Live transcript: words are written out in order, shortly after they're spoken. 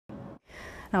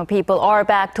Now, people are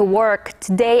back to work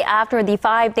today after the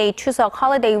 5-day Chuseok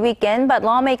holiday weekend, but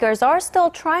lawmakers are still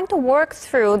trying to work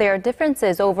through their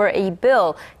differences over a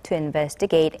bill to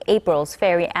investigate April's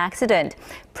ferry accident.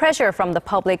 Pressure from the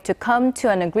public to come to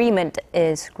an agreement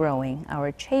is growing.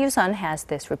 Our Choi You-sun has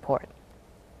this report.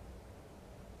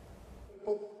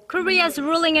 Korea's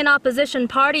ruling and opposition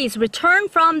parties return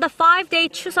from the 5-day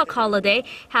Chuseok holiday,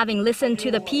 having listened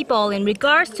to the people in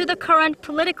regards to the current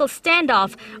political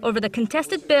standoff over the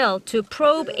contested bill to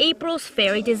probe April's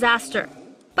ferry disaster.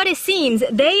 But it seems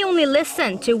they only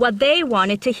listened to what they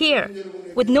wanted to hear.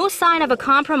 With no sign of a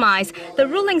compromise, the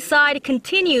ruling side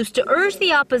continues to urge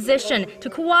the opposition to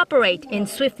cooperate in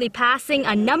swiftly passing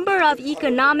a number of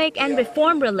economic and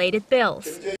reform-related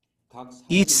bills.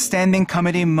 Each standing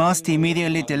committee must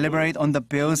immediately deliberate on the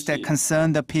bills that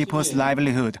concern the people's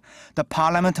livelihood. The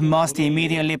parliament must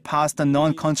immediately pass the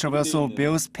non-controversial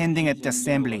bills pending at the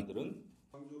assembly.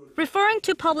 Referring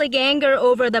to public anger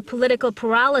over the political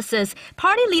paralysis,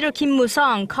 party leader Kim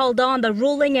Moo-sung called on the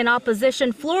ruling and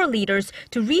opposition floor leaders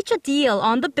to reach a deal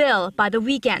on the bill by the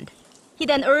weekend. He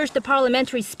then urged the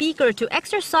parliamentary speaker to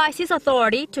exercise his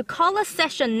authority to call a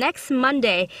session next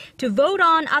Monday to vote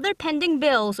on other pending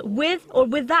bills with or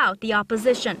without the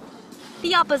opposition.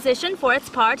 The opposition, for its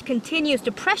part, continues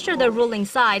to pressure the ruling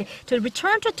side to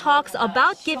return to talks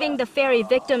about giving the ferry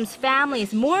victims'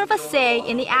 families more of a say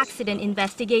in the accident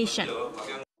investigation.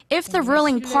 If the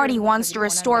ruling party wants to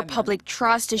restore public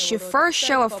trust, it should first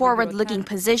show a forward-looking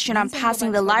position on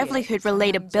passing the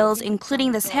livelihood-related bills,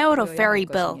 including the Seoul ferry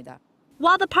bill.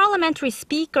 While the parliamentary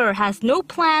speaker has no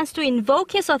plans to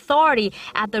invoke his authority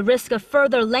at the risk of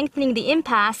further lengthening the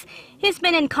impasse, he's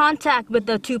been in contact with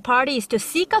the two parties to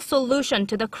seek a solution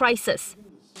to the crisis.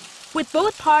 With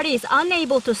both parties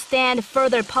unable to stand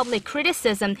further public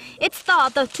criticism, it's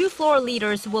thought the two floor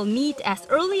leaders will meet as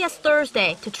early as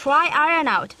Thursday to try iron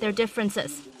out their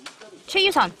differences. Choi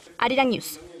You-sun, Arirang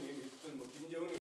News.